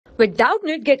With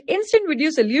Doubtnut, get instant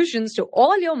video solutions to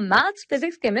all your maths,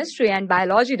 physics, chemistry, and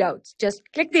biology doubts. Just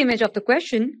click the image of the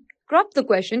question, crop the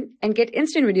question, and get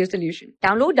instant video solution.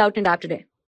 Download Doubtnut app today.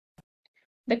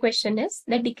 The question is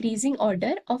the decreasing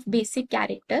order of basic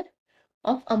character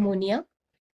of ammonia,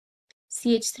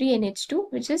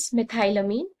 CH3NH2, which is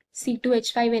methylamine,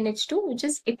 C2H5NH2, which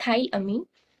is ethylamine,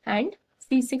 and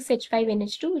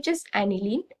C6H5NH2, which is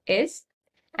aniline, is,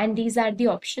 and these are the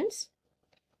options.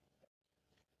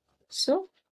 So,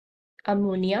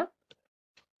 ammonia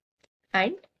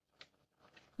and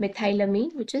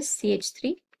methylamine, which is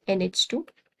CH3NH2,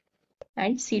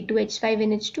 and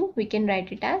C2H5NH2, we can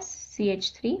write it as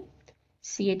CH3,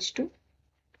 CH2,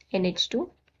 NH2,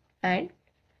 and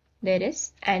there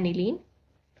is aniline.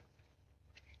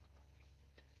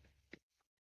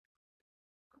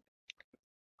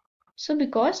 So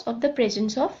because of the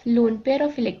presence of lone pair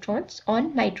of electrons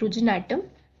on nitrogen atom,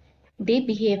 they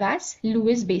behave as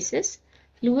Lewis bases.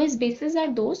 Lewis bases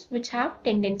are those which have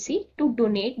tendency to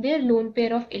donate their lone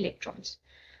pair of electrons.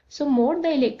 So more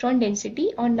the electron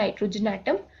density on nitrogen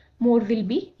atom, more will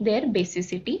be their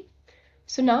basicity.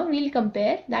 So now we'll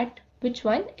compare that which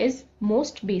one is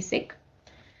most basic.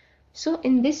 So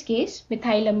in this case,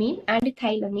 methylamine and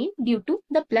ethylamine, due to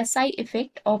the plus I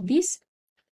effect of these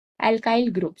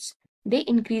alkyl groups, they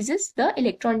increases the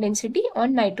electron density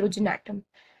on nitrogen atom.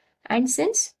 And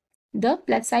since the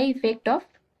plus I effect of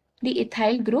the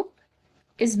ethyl group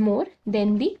is more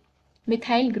than the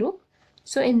methyl group,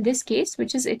 so in this case,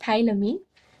 which is ethylamine,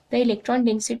 the electron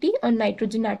density on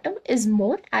nitrogen atom is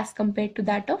more as compared to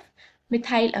that of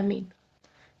methylamine.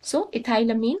 So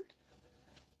ethylamine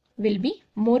will be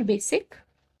more basic.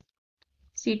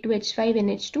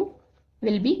 C2H5NH2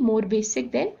 will be more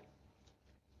basic than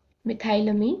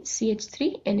methylamine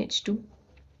CH3NH2.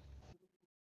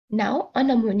 Now on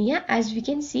ammonia, as we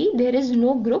can see, there is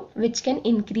no group which can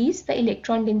increase the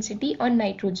electron density on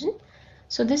nitrogen.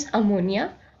 So this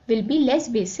ammonia will be less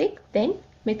basic than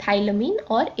methylamine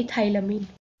or ethylamine.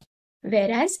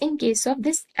 Whereas in case of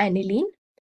this aniline,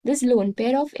 this lone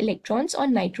pair of electrons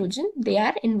on nitrogen, they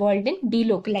are involved in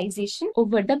delocalization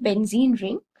over the benzene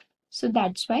ring. So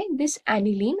that's why this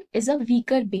aniline is a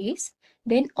weaker base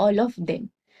than all of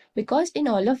them. Because in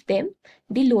all of them,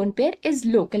 the lone pair is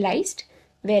localized,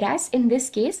 whereas in this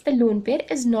case, the lone pair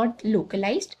is not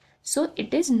localized, so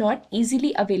it is not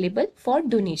easily available for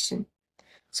donation.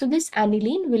 So this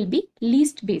aniline will be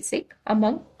least basic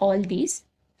among all these.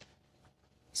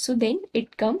 So then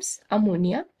it comes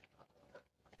ammonia,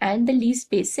 and the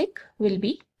least basic will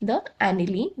be the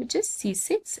aniline, which is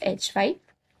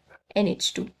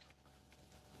C6H5NH2.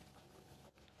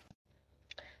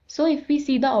 So if we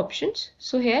see the options,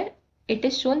 so here it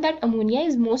is shown that ammonia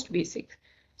is most basic.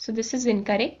 So this is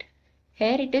incorrect.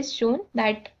 Here it is shown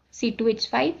that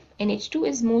C2H5NH2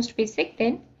 is most basic,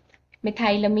 then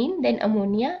methylamine, then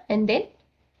ammonia, and then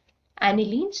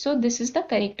aniline. So this is the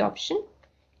correct option.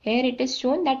 Here it is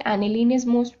shown that aniline is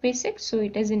most basic, so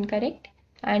it is incorrect.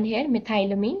 And here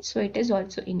methylamine, so it is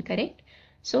also incorrect.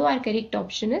 So our correct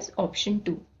option is option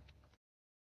 2.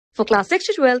 For class 6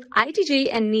 to 12, IIT JEE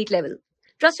and NEET level.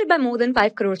 Trusted by more than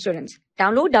 5 crore students.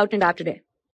 Download Doubtnut app today.